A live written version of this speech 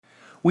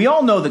We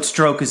all know that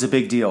stroke is a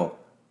big deal,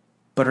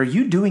 but are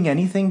you doing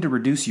anything to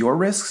reduce your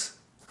risks?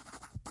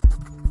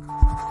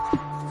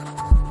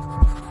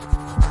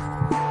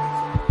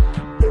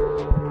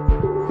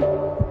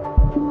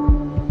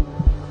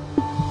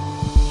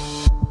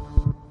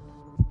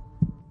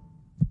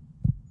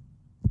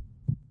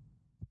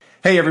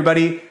 Hey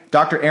everybody,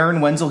 Dr.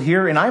 Aaron Wenzel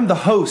here, and I'm the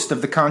host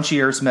of the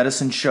Concierge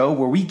Medicine Show,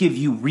 where we give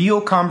you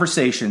real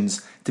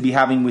conversations to be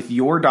having with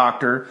your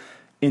doctor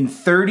in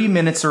 30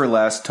 minutes or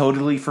less,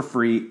 totally for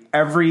free,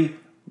 every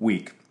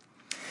week.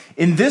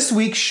 In this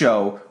week's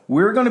show,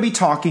 we're going to be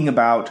talking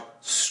about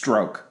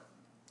stroke.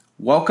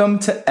 Welcome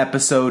to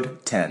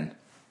episode 10.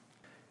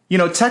 You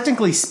know,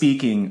 technically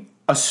speaking,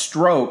 a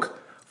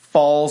stroke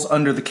falls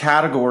under the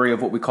category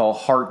of what we call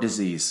heart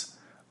disease,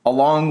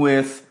 along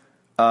with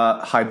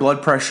high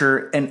blood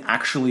pressure and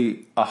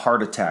actually a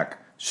heart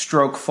attack.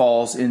 Stroke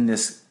falls in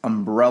this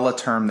umbrella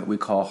term that we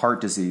call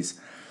heart disease.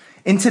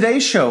 In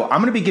today's show,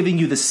 I'm going to be giving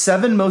you the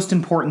 7 most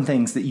important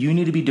things that you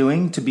need to be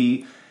doing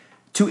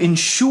to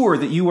ensure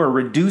that you are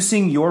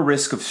reducing your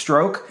risk of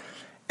stroke,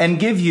 and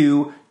give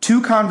you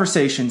 2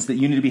 conversations that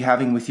you need to be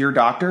having with your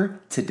doctor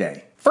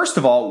today. First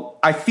of all,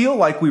 I feel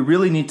like we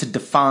really need to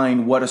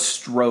define what a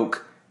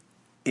stroke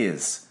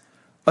is.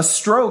 A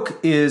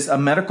stroke is a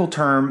medical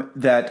term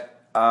that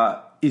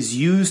is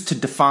used to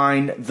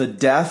define the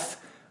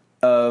death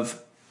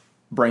of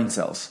brain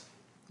cells.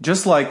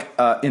 Just like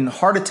in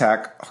heart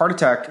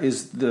attack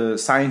is the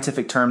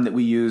scientific term that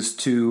we use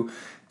to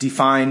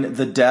define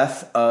the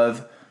death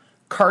of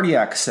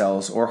cardiac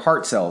cells or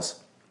heart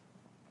cells.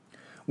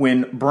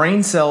 When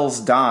brain cells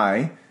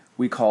die,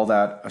 we call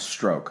that a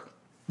stroke.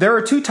 There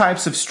are 2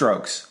 types of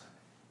strokes,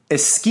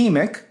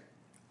 ischemic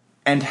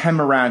and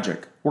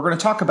hemorrhagic. We're going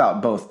to talk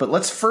about both, but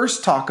let's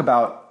first talk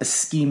about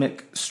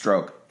ischemic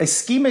stroke.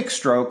 Ischemic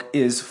stroke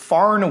is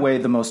far and away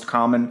the most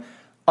common.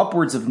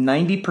 Upwards of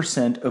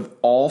 90% of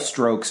all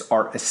strokes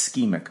are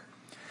ischemic.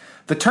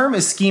 The term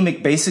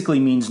ischemic basically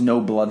means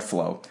no blood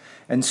flow.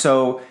 And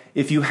so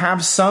if you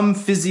have some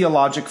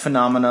physiologic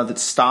phenomena that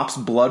stops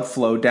blood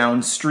flow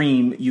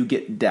downstream, you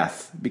get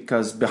death,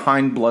 because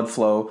behind blood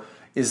flow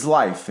is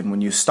life. And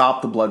when you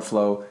stop the blood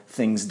flow,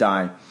 things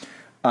die.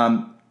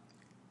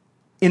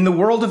 In the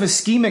world of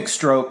ischemic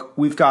stroke,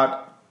 we've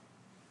got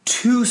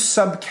 2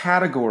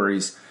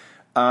 subcategories.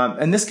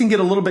 And this can get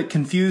a little bit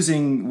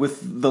confusing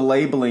with the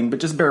labeling, but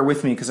just bear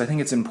with me because I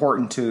think it's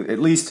important to at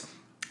least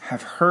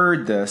have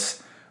heard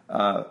this,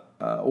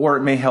 or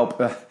it may help,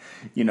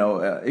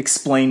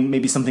 explain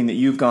maybe something that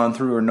you've gone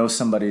through or know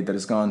somebody that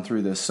has gone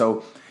through this.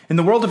 So in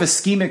the world of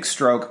ischemic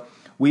stroke,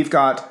 we've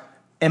got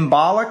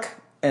embolic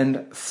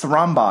and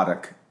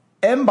thrombotic.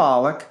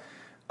 Embolic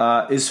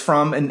is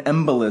from an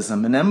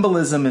embolism. An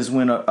embolism is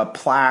when a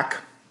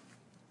plaque,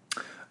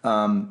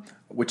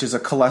 which is a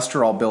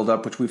cholesterol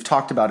buildup, which we've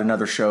talked about in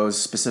other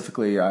shows,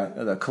 specifically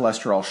the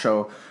cholesterol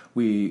show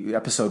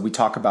episode, we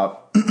talk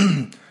about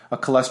a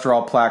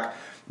cholesterol plaque.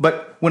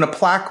 But when a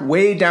plaque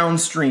way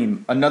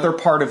downstream, another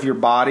part of your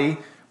body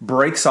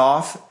breaks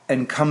off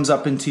and comes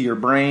up into your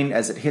brain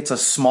as it hits a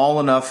small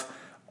enough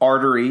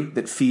artery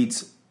that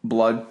feeds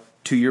blood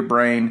to your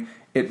brain,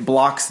 it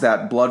blocks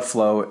that blood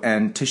flow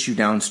and tissue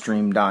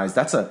downstream dies.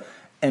 That's an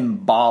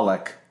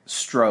embolic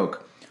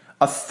stroke.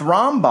 A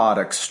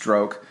thrombotic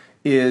stroke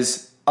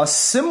is a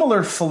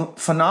similar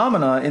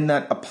phenomena in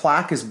that a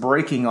plaque is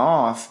breaking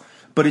off,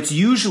 but it's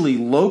usually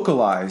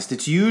localized.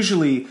 It's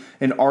usually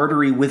an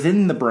artery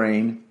within the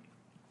brain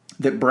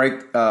that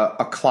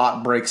a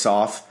clot breaks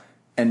off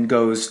and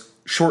goes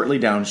shortly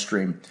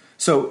downstream.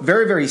 So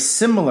very, very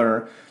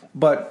similar,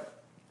 but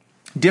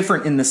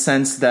different in the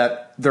sense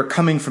that they're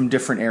coming from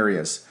different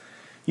areas.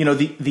 You know,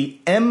 the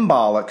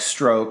embolic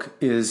stroke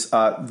is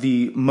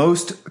the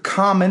most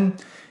common,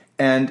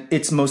 and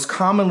it's most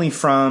commonly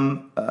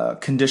from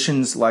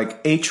conditions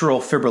like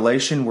atrial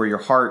fibrillation, where your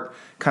heart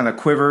kind of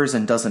quivers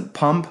and doesn't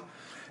pump.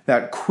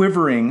 That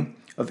quivering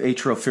of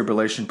atrial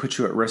fibrillation puts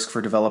you at risk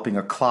for developing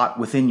a clot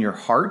within your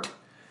heart,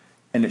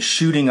 and it's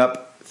shooting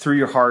up through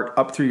your heart,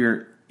 up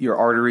through your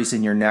arteries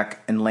in your neck,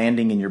 and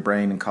landing in your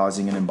brain and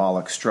causing an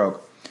embolic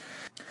stroke.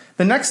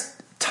 The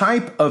next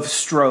type of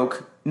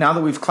stroke, now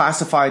that we've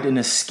classified an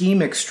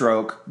ischemic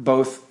stroke,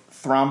 both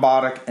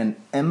thrombotic and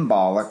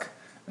embolic.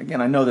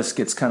 Again, I know this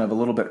gets kind of a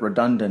little bit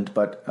redundant,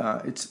 but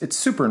it's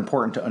super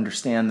important to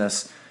understand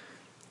this.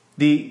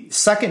 The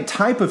second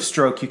type of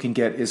stroke you can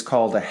get is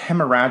called a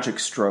hemorrhagic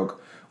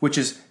stroke, which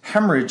is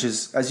hemorrhage,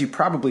 as you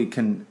probably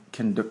can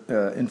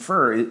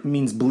infer, it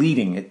means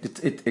bleeding.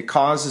 It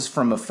causes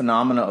from a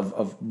phenomena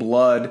of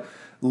blood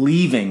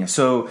leaving.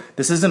 So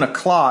this isn't a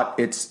clot,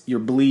 you're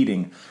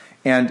bleeding.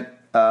 And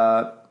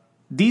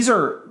these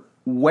are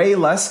way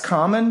less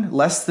common,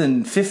 less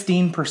than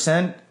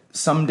 15%.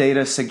 Some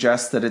data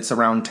suggests that it's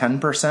around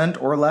 10%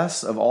 or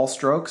less of all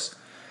strokes.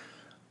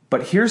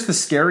 But here's the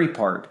scary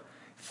part.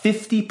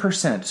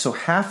 50%, so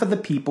half of the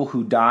people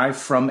who die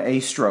from a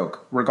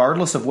stroke,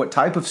 regardless of what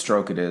type of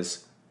stroke it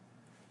is,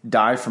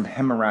 die from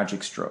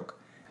hemorrhagic stroke.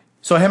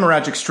 So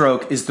hemorrhagic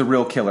stroke is the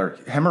real killer.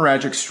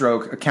 Hemorrhagic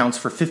stroke accounts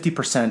for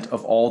 50%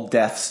 of all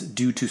deaths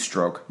due to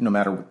stroke, no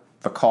matter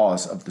the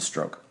cause of the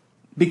stroke.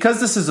 Because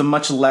this is a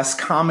much less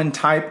common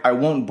type, I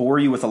won't bore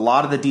you with a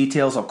lot of the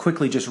details. I'll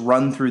quickly just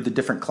run through the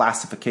different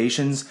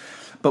classifications.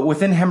 But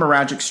within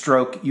hemorrhagic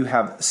stroke, you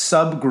have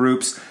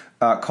subgroups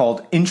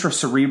called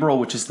intracerebral,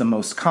 which is the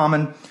most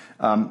common.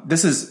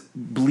 This is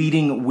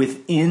bleeding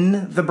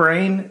within the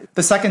brain.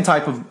 The second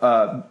type of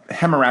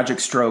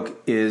hemorrhagic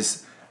stroke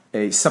is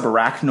a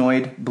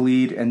subarachnoid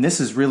bleed, and this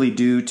is really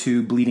due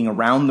to bleeding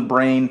around the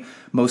brain.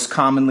 Most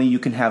commonly, you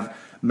can have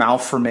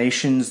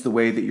malformations, the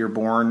way that you're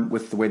born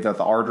with the way that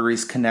the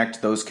arteries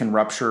connect, those can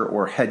rupture,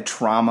 or head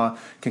trauma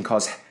can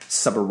cause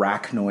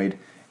subarachnoid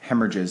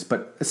hemorrhages.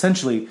 But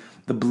essentially,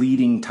 the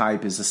bleeding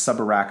type is a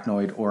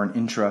subarachnoid or an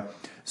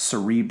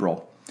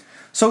intracerebral.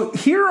 So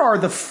here are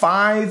the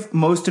 5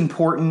 most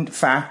important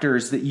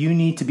factors that you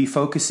need to be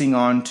focusing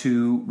on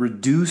to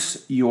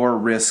reduce your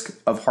risk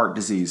of heart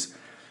disease.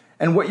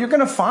 And what you're going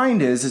to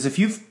find is if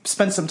you've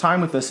spent some time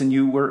with us and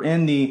you were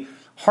in the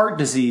heart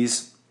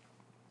disease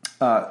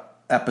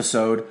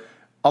episode,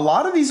 a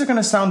lot of these are going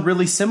to sound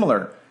really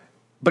similar.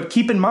 But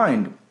keep in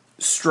mind,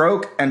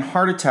 stroke and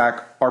heart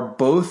attack are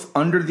both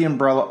under the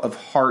umbrella of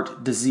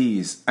heart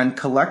disease and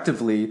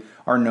collectively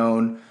are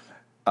known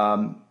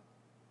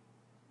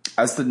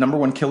as the number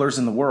 1 killers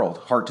in the world,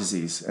 heart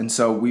disease. And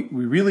so we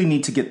really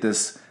need to get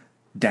this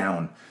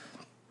down.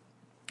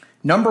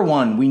 Number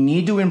 1, we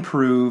need to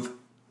improve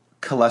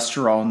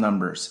cholesterol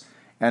numbers.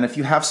 And if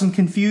you have some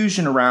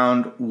confusion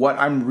around what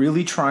I'm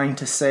really trying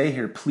to say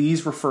here,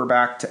 please refer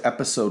back to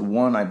episode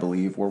 1, I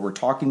believe, where we're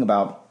talking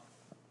about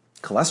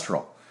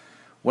cholesterol.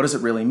 What does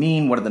it really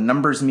mean? What do the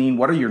numbers mean?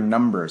 What are your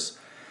numbers?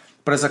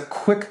 But as a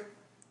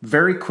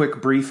very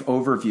quick, brief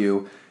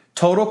overview,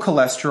 total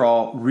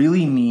cholesterol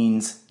really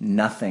means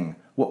nothing.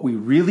 What we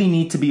really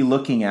need to be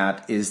looking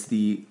at is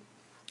the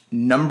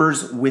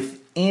numbers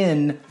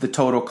within the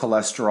total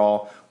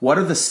cholesterol. What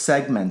are the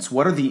segments?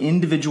 What are the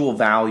individual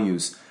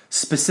values?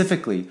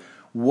 Specifically,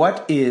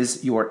 what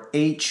is your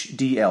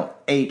HDL?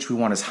 H, we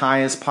want as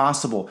high as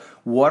possible.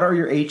 What are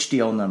your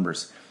HDL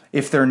numbers?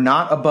 If they're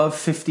not above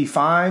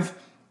 55,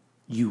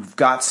 you've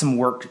got some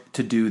work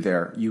to do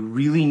there. You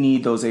really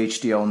need those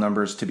HDL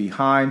numbers to be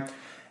high.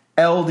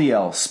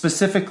 LDL,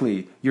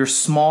 specifically your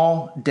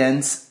small,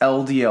 dense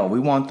LDL. We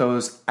want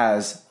those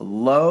as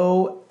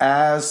low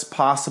as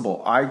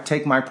possible. I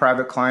take my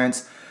private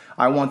clients,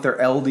 I want their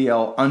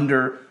LDL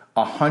under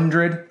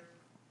 100.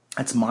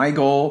 That's my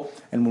goal.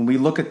 And when we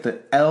look at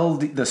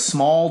the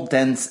small,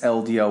 dense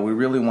LDL, we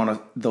really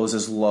want those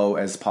as low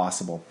as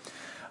possible.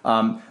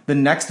 The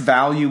next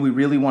value we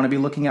really want to be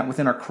looking at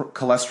within our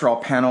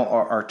cholesterol panel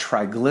are our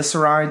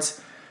triglycerides.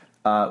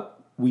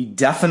 We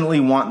definitely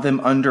want them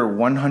under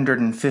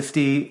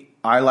 150.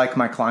 I like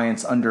my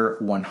clients under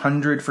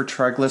 100 for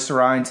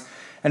triglycerides.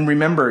 And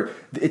remember,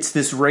 it's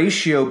this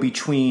ratio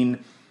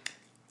between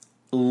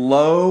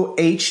low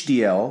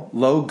HDL,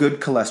 low good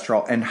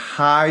cholesterol, and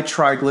high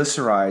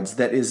triglycerides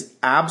that is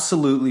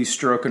absolutely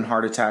stroke and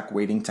heart attack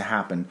waiting to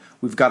happen.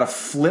 We've got to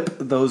flip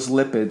those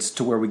lipids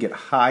to where we get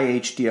high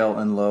HDL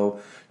and low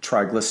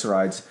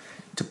triglycerides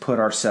to put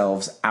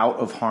ourselves out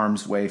of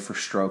harm's way for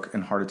stroke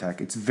and heart attack.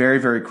 It's very,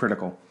 very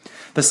critical.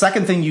 The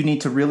second thing you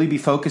need to really be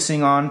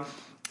focusing on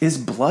is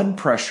blood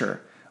pressure.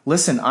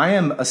 Listen, I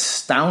am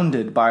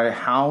astounded by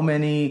how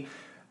many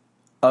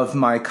of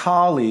my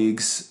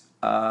colleagues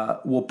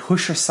will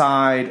push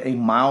aside a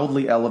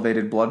mildly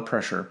elevated blood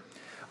pressure.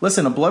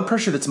 Listen, a blood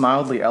pressure that's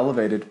mildly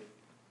elevated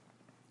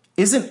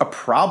isn't a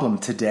problem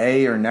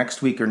today or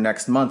next week or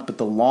next month, but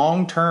the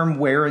long-term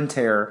wear and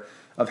tear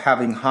of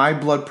having high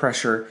blood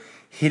pressure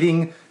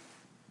hitting,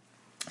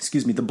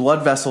 the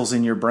blood vessels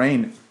in your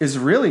brain is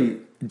really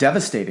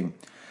devastating.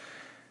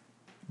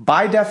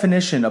 By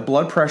definition, a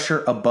blood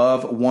pressure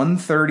above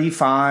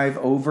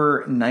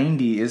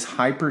 135/90 is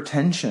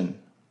hypertension.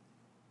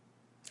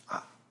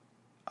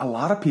 A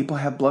lot of people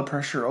have blood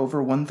pressure over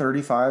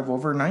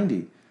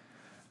 135/90.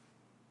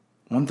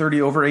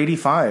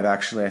 130/85,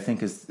 actually, I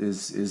think is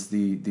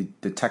the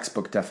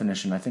textbook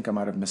definition. I think I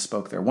might have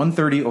misspoke there.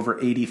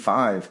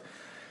 130/85.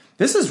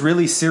 This is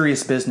really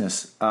serious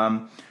business.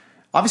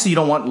 Obviously, you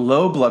don't want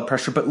low blood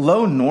pressure, but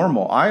low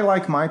normal. I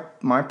like my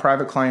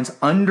private clients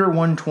under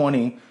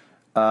 120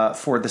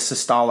 for the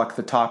systolic,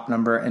 the top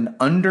number, and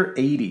under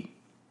 80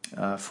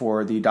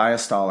 for the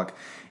diastolic.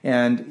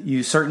 And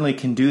you certainly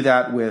can do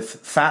that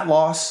with fat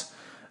loss.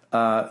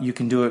 You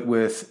can do it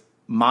with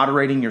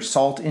moderating your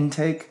salt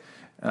intake.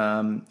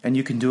 And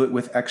you can do it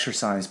with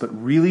exercise. But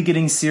really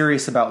getting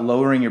serious about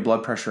lowering your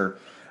blood pressure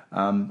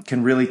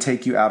can really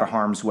take you out of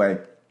harm's way.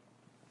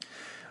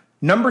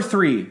 Number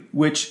 3,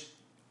 which,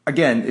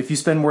 again, if you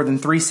spend more than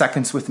 3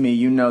 seconds with me,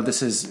 you know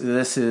this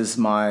is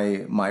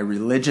my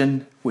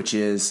religion, which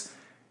is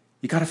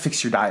you got to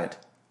fix your diet.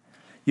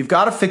 You've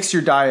got to fix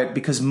your diet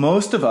because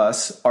most of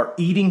us are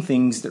eating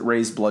things that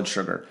raise blood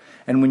sugar.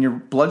 And when your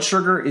blood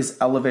sugar is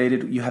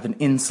elevated, you have an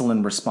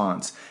insulin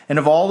response. And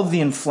of all of the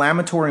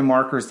inflammatory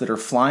markers that are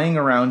flying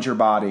around your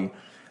body,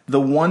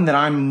 The one that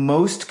I'm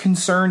most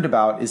concerned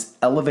about is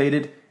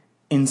elevated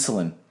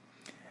insulin.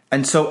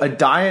 And so a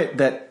diet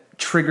that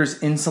triggers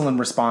insulin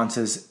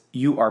responses,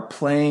 you are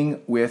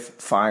playing with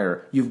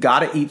fire. You've got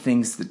to eat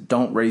things that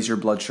don't raise your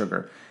blood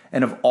sugar.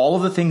 And of all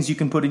of the things you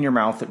can put in your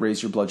mouth that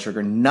raise your blood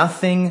sugar,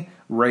 nothing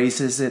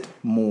raises it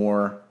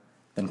more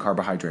than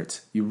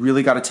carbohydrates. You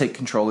really got to take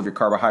control of your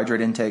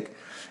carbohydrate intake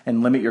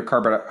and limit your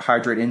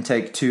carbohydrate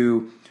intake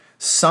to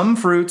some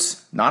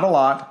fruits, not a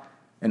lot,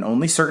 and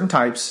only certain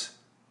types,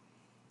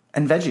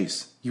 and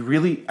veggies. You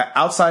really,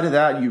 outside of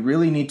that, you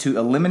really need to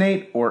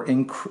eliminate or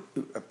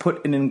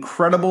put an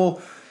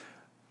incredible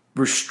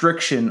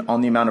restriction on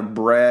the amount of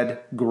bread,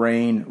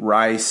 grain,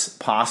 rice,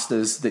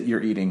 pastas that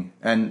you're eating,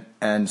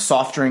 and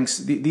soft drinks.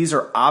 These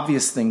are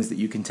obvious things that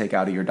you can take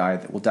out of your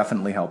diet that will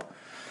definitely help.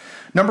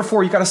 Number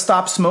 4, you got to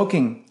stop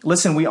smoking.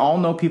 Listen, we all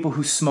know people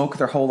who smoke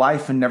their whole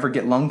life and never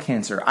get lung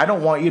cancer. I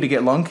don't want you to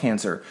get lung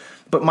cancer.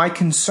 But my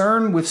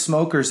concern with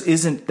smokers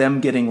isn't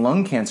them getting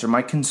lung cancer.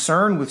 My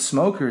concern with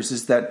smokers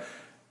is that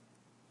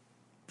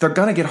they're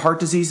going to get heart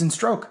disease and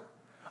stroke.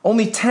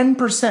 Only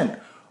 10%,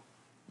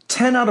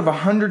 10 out of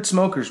 100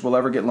 smokers will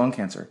ever get lung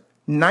cancer.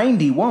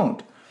 90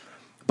 won't.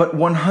 But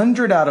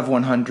 100 out of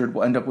 100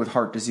 will end up with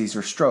heart disease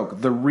or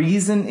stroke. The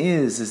reason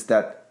is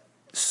that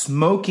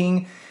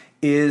smoking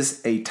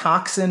is a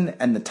toxin,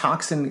 and the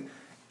toxin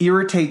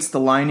irritates the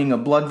lining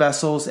of blood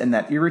vessels, and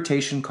that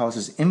irritation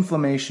causes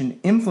inflammation.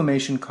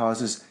 Inflammation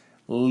causes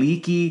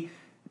leaky,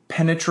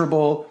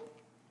 penetrable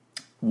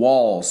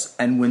walls.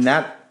 And when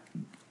that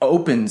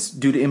opens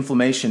due to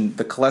inflammation,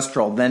 the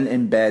cholesterol then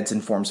embeds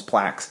and forms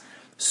plaques.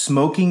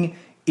 Smoking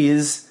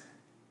it's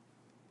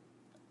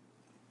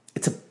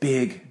a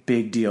big,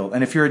 big deal.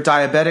 And if you're a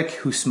diabetic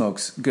who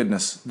smokes,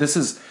 goodness,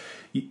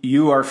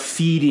 you are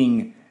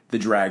feeding the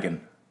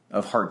dragon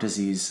of heart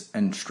disease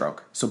and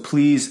stroke. So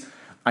please,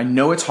 I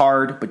know it's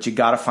hard, but you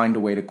got to find a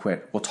way to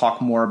quit. We'll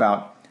talk more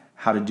about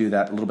how to do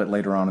that a little bit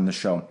later on in the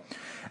show.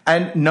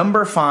 And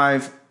number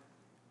 5,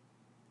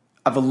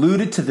 I've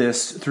alluded to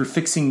this through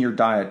fixing your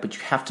diet, but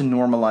you have to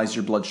normalize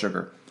your blood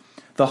sugar.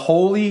 The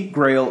holy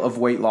grail of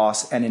weight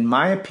loss, and in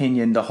my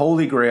opinion, the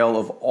holy grail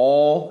of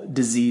all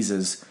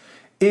diseases,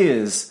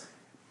 is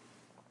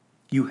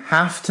you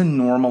have to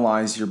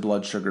normalize your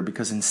blood sugar,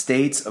 because in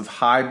states of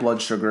high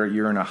blood sugar,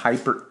 you're in a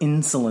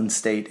hyperinsulin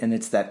state, and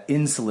it's that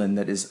insulin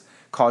that is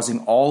causing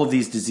all of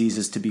these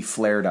diseases to be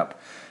flared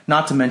up.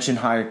 Not to mention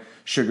high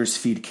sugars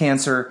feed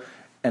cancer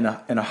and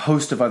a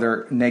host of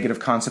other negative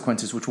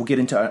consequences, which we'll get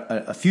into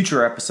a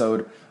future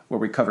episode where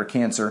we cover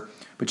cancer.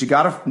 But you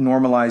got to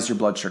normalize your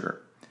blood sugar.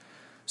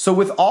 So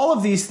with all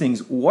of these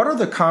things, what are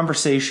the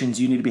conversations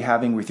you need to be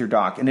having with your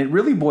doc? And it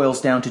really boils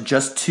down to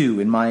just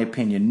 2, in my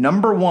opinion.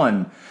 Number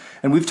 1,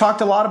 and we've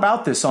talked a lot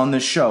about this on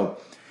this show,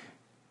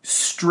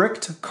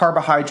 strict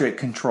carbohydrate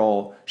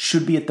control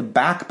should be at the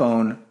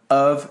backbone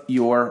of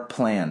your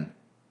plan,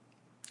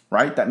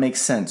 right? That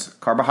makes sense.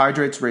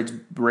 Carbohydrates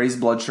raise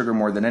blood sugar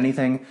more than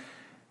anything.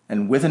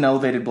 And with an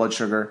elevated blood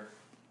sugar,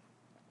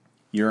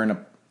 you're in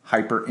a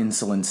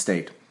hyperinsulin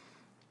state.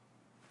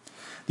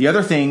 The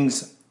other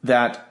things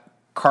that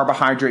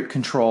carbohydrate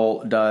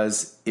control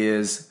does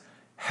is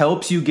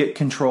helps you get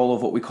control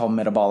of what we call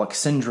metabolic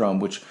syndrome,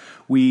 which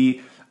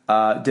we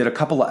did a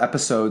couple of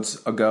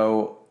episodes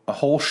ago, a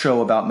whole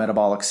show about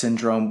metabolic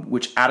syndrome,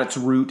 which at its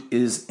root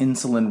is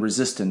insulin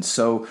resistance.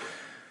 So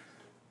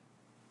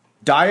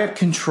diet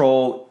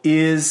control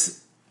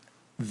is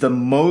the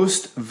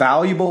most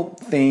valuable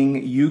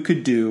thing you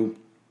could do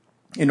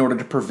in order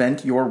to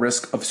prevent your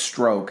risk of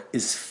stroke,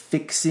 is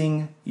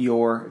fixing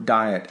your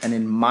diet. And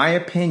in my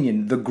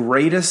opinion, the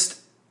greatest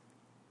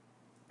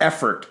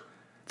effort,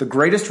 the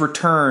greatest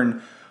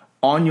return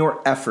on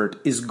your effort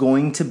is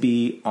going to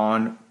be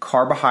on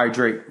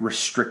carbohydrate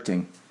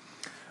restricting.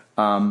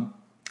 And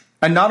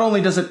not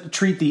only does it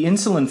treat the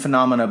insulin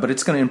phenomena, but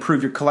it's going to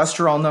improve your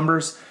cholesterol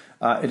numbers.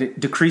 It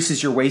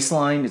decreases your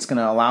waistline. It's going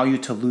to allow you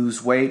to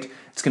lose weight.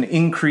 It's going to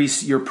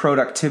increase your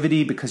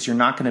productivity because you're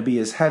not going to be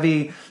as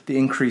heavy. The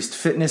increased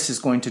fitness is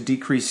going to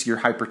decrease your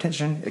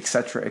hypertension, et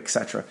cetera, et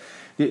cetera.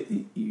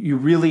 You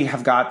really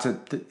have got to,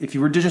 if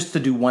you were just to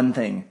do one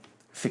thing,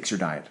 fix your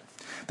diet.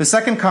 The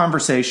second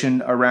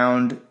conversation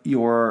around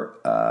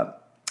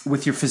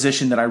with your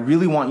physician that I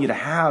really want you to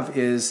have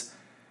is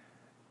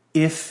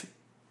if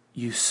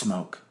you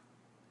smoke.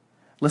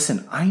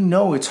 Listen, I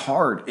know it's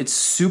hard. It's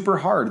super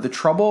hard. The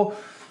trouble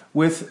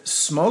with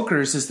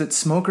smokers is that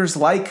smokers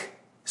like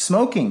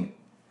smoking.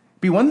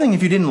 It'd be one thing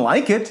if you didn't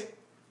like it.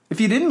 If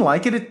you didn't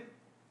like it, it'd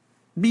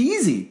be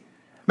easy.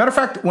 Matter of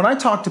fact, when I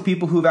talk to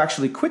people who've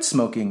actually quit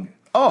smoking,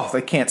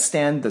 they can't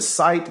stand the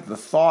sight, the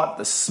thought,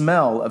 the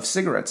smell of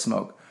cigarette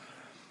smoke.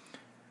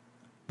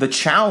 The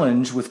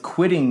challenge with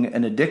quitting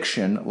an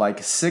addiction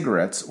like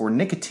cigarettes or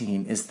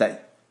nicotine is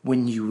that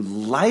when you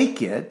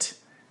like it,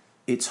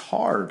 it's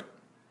hard.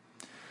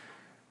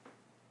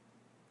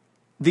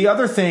 The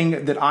other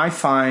thing that I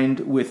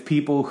find with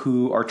people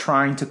who are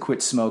trying to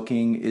quit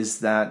smoking is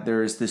that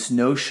there is this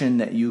notion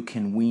that you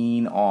can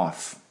wean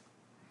off.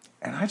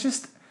 And I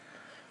just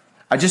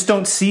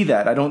don't see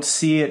that. I don't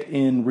see it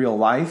in real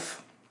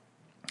life.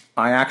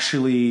 I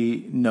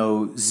actually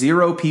know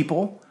 0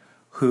 people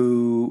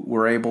who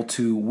were able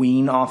to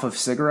wean off of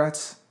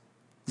cigarettes.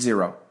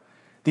 0.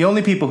 The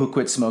only people who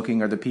quit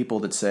smoking are the people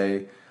that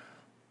say,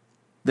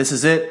 this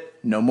is it,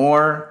 no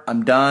more,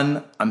 I'm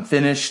done, I'm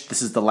finished,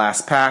 this is the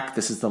last pack,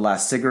 this is the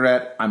last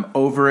cigarette, I'm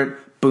over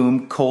it,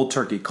 boom, cold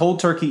turkey. Cold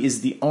turkey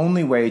is the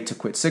only way to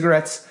quit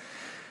cigarettes,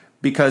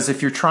 because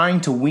if you're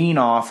trying to wean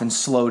off and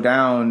slow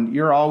down,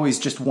 you're always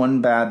just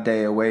one bad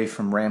day away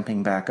from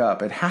ramping back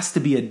up. It has to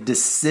be a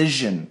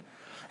decision,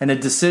 and a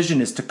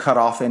decision is to cut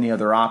off any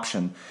other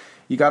option.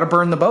 You got to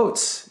burn the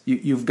boats.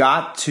 You've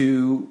got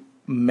to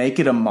make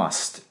it a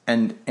must,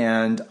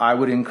 and I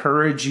would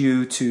encourage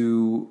you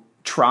to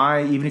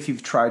try, even if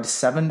you've tried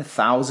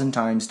 7,000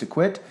 times to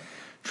quit,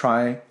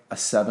 try a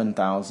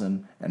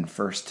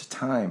 7,001st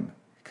time,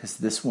 because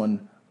this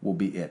one will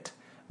be it.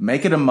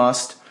 Make it a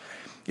must.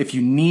 If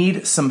you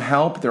need some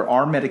help, there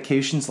are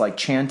medications like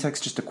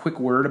Chantix. Just a quick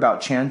word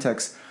about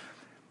Chantix.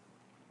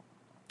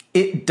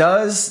 It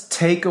does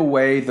take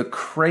away the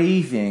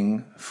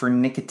craving for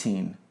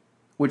nicotine,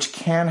 which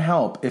can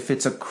help if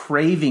it's a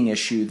craving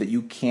issue that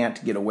you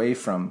can't get away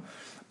from.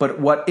 But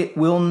what it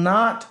will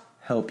not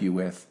help you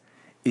with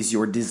is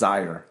your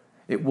desire.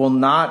 It will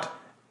not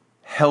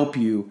help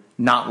you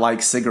not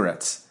like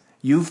cigarettes.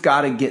 You've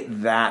got to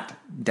get that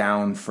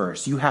down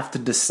first. You have to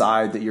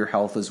decide that your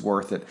health is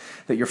worth it,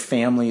 that your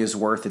family is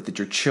worth it, that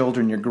your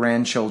children, your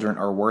grandchildren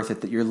are worth it,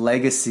 that your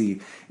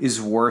legacy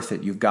is worth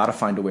it. You've got to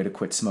find a way to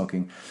quit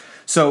smoking.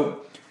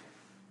 So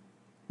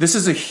this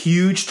is a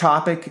huge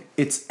topic.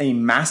 It's a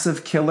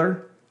massive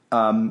killer.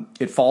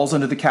 It falls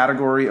under the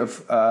category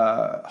of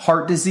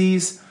heart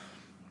disease.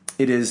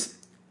 It is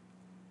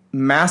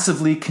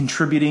massively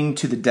contributing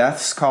to the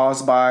deaths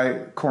caused by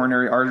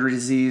coronary artery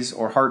disease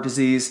or heart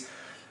disease.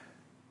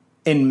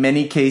 In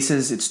many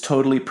cases, it's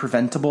totally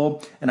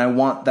preventable, and I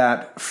want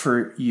that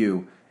for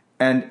you.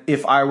 And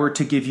if I were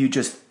to give you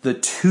just the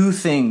 2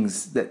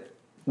 things that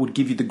would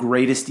give you the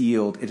greatest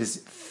yield, it is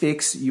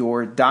fix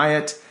your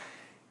diet,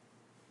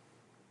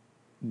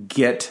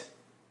 get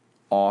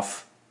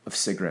off of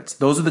cigarettes.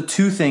 Those are the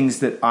 2 things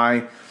that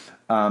I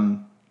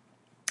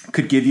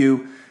could give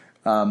you.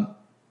 The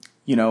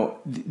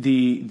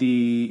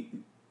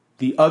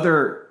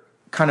other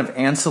kind of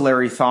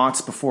ancillary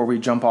thoughts before we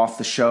jump off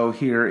the show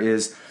here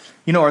is,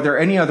 are there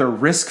any other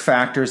risk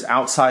factors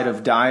outside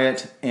of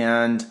diet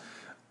and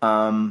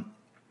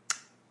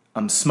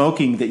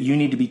smoking that you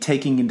need to be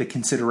taking into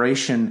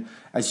consideration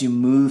as you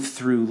move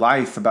through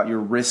life about your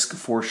risk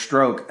for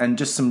stroke? And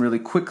just some really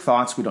quick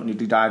thoughts. We don't need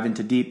to dive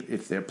into deep.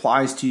 If it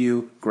applies to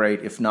you,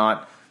 great. If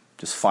not,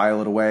 just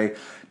file it away.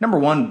 Number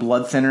 1,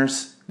 blood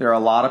thinners. There are a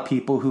lot of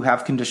people who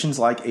have conditions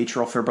like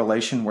atrial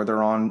fibrillation where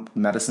they're on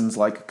medicines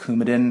like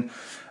Coumadin,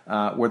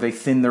 where they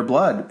thin their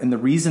blood. And the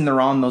reason they're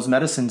on those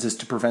medicines is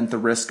to prevent the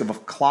risk of a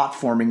clot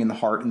forming in the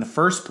heart in the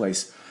first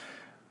place.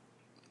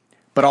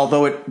 But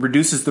although it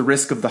reduces the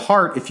risk of the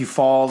heart, if you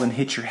fall and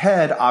hit your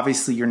head,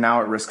 obviously you're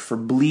now at risk for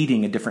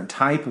bleeding, a different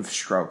type of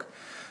stroke.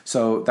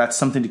 So that's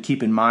something to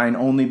keep in mind.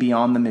 Only be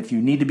on them if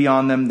you need to be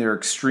on them. They're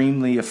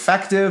extremely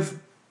effective,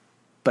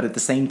 but at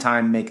the same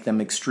time make them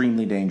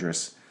extremely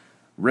dangerous.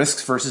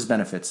 Risks versus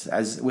benefits.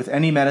 As with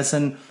any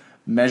medicine,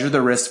 measure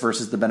the risks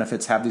versus the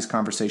benefits. Have these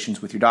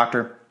conversations with your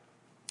doctor.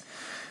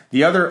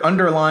 The other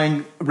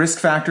underlying risk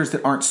factors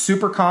that aren't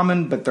super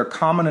common, but they're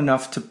common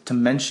enough to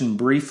mention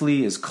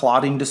briefly, is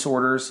clotting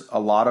disorders. A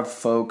lot of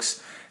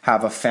folks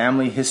have a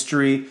family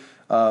history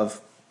of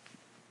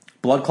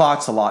blood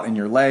clots, a lot in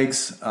your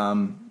legs,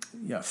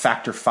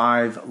 factor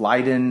V,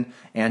 Leiden,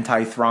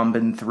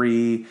 antithrombin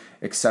 3,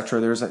 etc.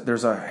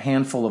 There's a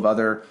handful of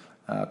other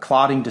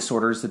clotting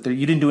disorders that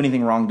you didn't do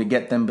anything wrong to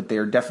get them, but they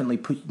are definitely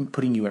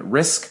putting you at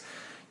risk.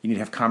 You need to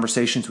have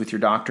conversations with your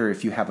doctor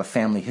if you have a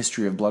family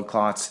history of blood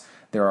clots.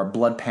 There are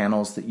blood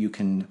panels that you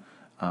can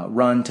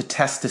run to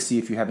test to see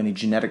if you have any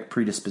genetic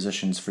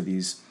predispositions for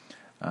these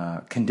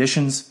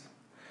conditions.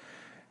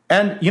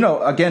 And,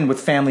 again, with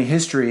family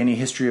history, any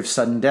history of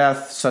sudden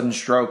death, sudden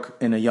stroke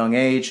in a young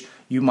age,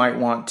 you might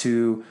want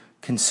to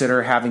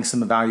consider having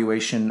some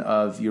evaluation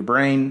of your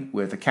brain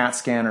with a CAT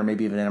scan or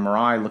maybe even an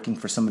MRI, looking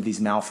for some of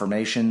these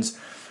malformations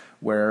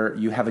where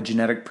you have a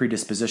genetic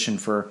predisposition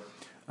for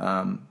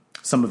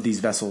some of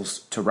these vessels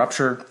to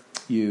rupture.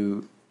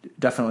 You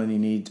definitely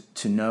need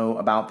to know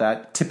about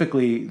that.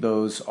 Typically,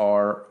 those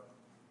are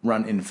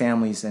run in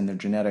families and they're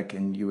genetic,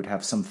 and you would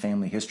have some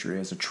family history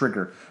as a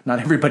trigger. Not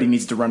everybody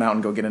needs to run out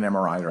and go get an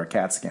MRI or a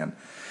CAT scan.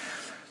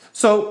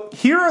 So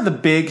here are the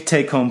big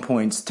take-home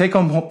points.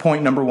 Take-home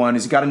point number 1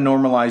 is you got to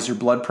normalize your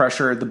blood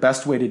pressure. The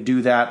best way to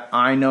do that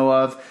I know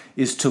of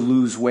is to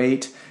lose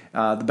weight.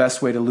 The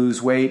best way to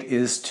lose weight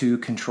is to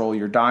control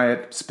your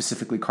diet,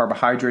 specifically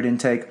carbohydrate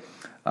intake,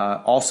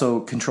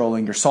 also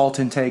controlling your salt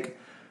intake.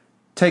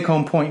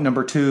 Take-home point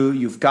number 2,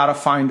 you've got to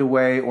find a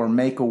way or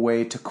make a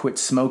way to quit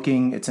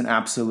smoking. It's an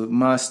absolute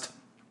must.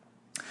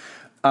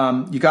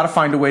 You got to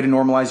find a way to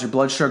normalize your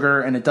blood sugar,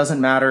 and it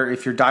doesn't matter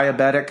if you're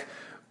diabetic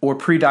or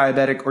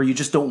pre-diabetic, or you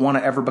just don't want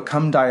to ever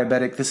become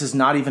diabetic, this is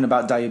not even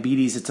about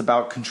diabetes. It's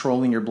about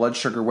controlling your blood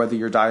sugar, whether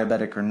you're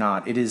diabetic or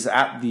not. It is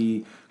at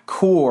the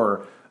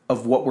core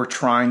of what we're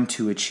trying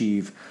to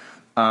achieve.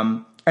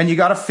 And you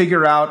got to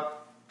figure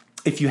out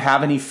if you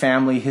have any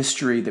family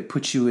history that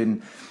puts you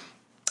in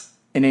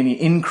any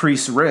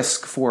increased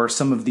risk for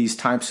some of these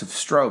types of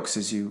strokes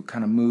as you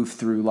kind of move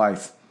through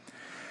life.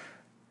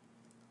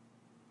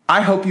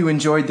 I hope you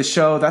enjoyed the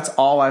show. That's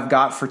all I've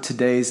got for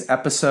today's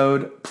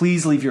episode.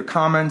 Please leave your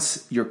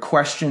comments, your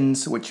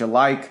questions, what you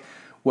like,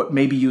 what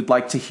maybe you'd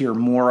like to hear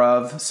more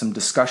of, some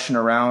discussion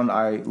around.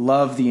 I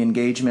love the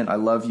engagement. I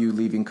love you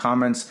leaving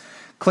comments.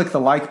 Click the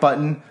like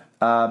button.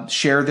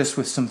 Share this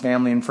with some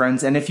family and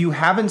friends. And if you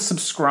haven't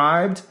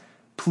subscribed,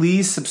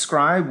 please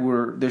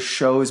subscribe. This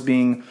show is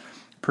being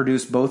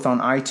produced both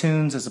on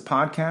iTunes as a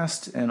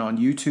podcast and on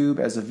YouTube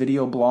as a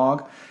video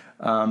blog.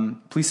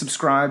 Please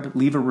subscribe,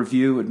 leave a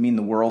review. It'd mean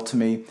the world to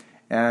me.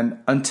 And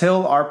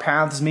until our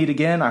paths meet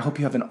again, I hope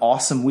you have an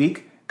awesome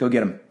week. Go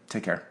get them.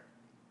 Take care.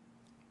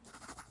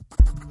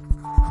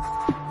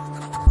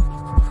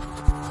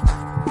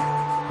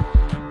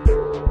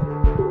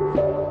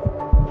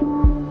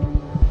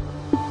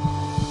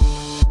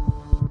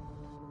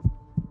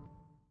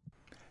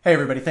 Hey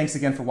everybody, thanks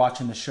again for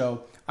watching the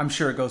show. I'm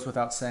sure it goes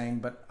without saying,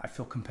 but I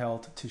feel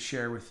compelled to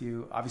share with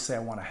you. Obviously, I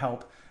want to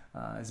help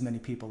as many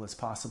people as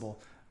possible.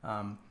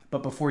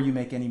 But before you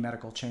make any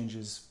medical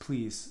changes,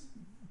 please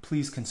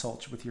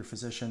consult with your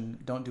physician.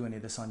 Don't do any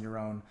of this on your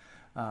own.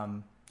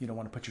 You don't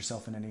want to put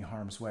yourself in any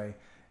harm's way.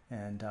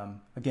 And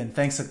again,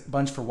 thanks a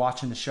bunch for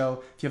watching the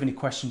show. If you have any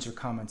questions or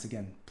comments,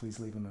 again,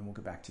 please leave them and we'll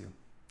get back to you.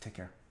 Take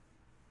care.